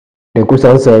The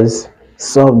question says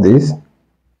solve this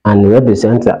and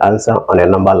represent the answer on a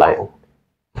number line.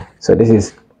 So this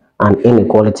is an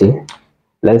inequality.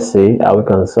 Let's see how we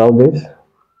can solve this.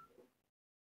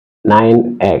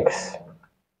 9x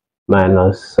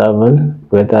minus 7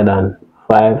 greater than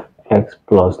 5x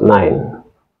plus 9.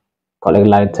 Collect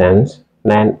like terms.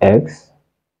 9x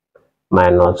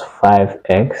minus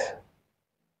 5x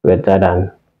greater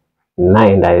than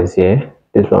 9, that is here.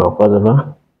 This one of course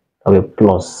over, will be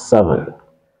plus 7.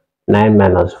 9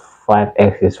 minus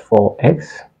 5x is 4x.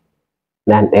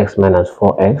 9x minus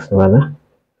 4x rather.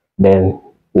 Then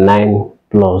 9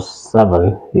 plus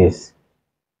 7 is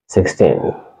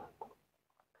 16.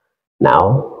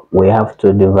 Now we have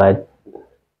to divide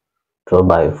 2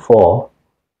 by 4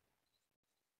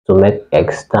 to make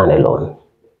x stand alone.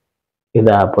 If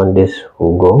that happens, this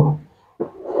will go.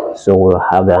 So we'll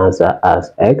have the answer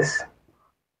as x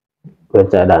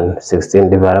greater than 16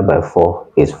 divided by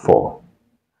 4 is 4.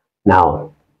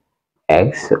 Now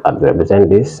x, I represent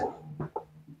this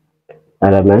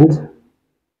element.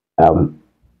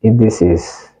 If this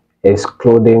is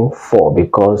excluding 4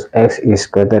 because x is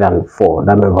greater than 4,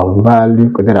 that means a value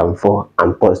greater than 4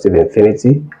 and positive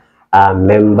infinity are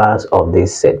members of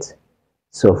this set.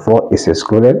 So 4 is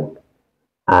excluded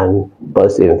and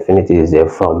positive infinity is there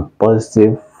from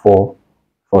positive 4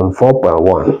 from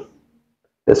 4.1.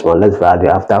 The smallest value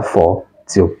after 4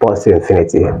 to positive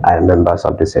infinity are members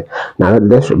of the set. Now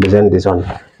let's represent this on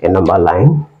a number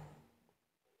line.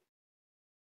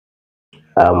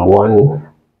 1,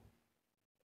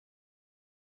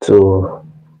 2,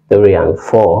 3, and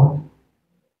 4.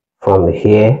 From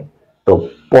here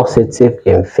to positive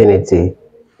infinity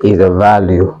is the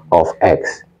value of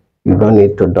x. You don't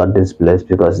need to dot this place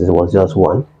because it was just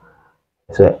 1.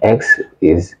 So x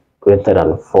is greater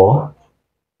than 4.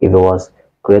 If it was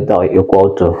greater or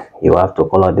equal to, you have to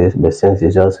color this, but since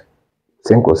it's just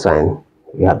single sign,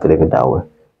 you have to leave it that way.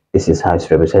 This is how it's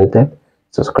represented.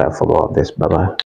 Subscribe for more of this. Bye bye.